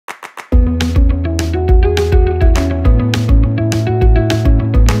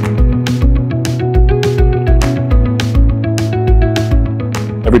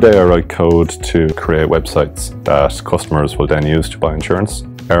day I write code to create websites that customers will then use to buy insurance.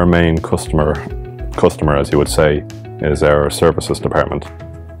 Our main customer as you would say, is our services department.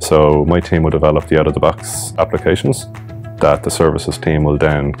 So my team will develop the out-of-the-box applications that the services team will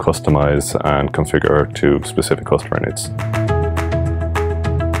then customize and configure to specific customer needs.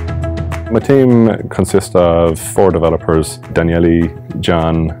 My team consists of 4 developers, Daniele,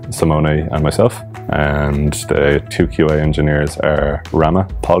 John, Simone and myself. And the 2 QA engineers are Rama,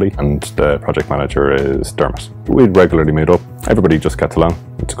 Polly, and the project manager is Dermot. We regularly meet up. Everybody just gets along.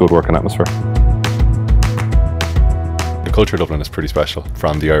 It's a good working atmosphere. The culture of Dublin is pretty special,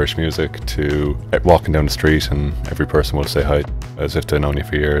 from the Irish music to walking down the street and every person will say hi as if they've known you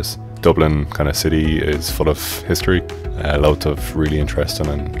for years. Dublin kind of city is full of history, loads of really interesting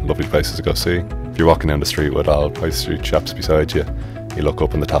and lovely places to go see. If you're walking down the street with all high street shops beside you, you look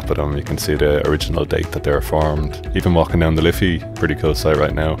up on the top of them, you can see the original date that they were formed. Even walking down the Liffey, pretty cool site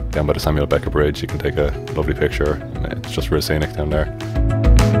right now, down by the Samuel Becker Bridge, you can take a lovely picture and it's just real scenic down there.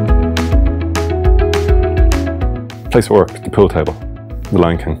 Place of work, the pool table, the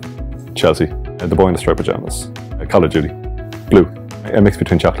Lion King, Chelsea, the boy in the striped pajamas, Call of Duty, Blue, a mix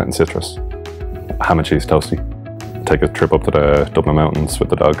between chocolate and citrus, ham and cheese toasty, take a trip up to the Dublin mountains with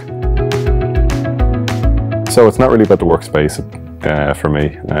the dog. So it's not really about the workspace for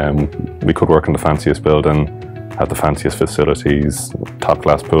me. We could work in the fanciest building, have the fanciest facilities, top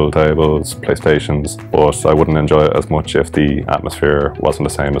class pool tables, PlayStations, but I wouldn't enjoy it as much if the atmosphere wasn't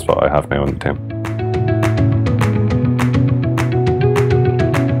the same as what I have now in the team.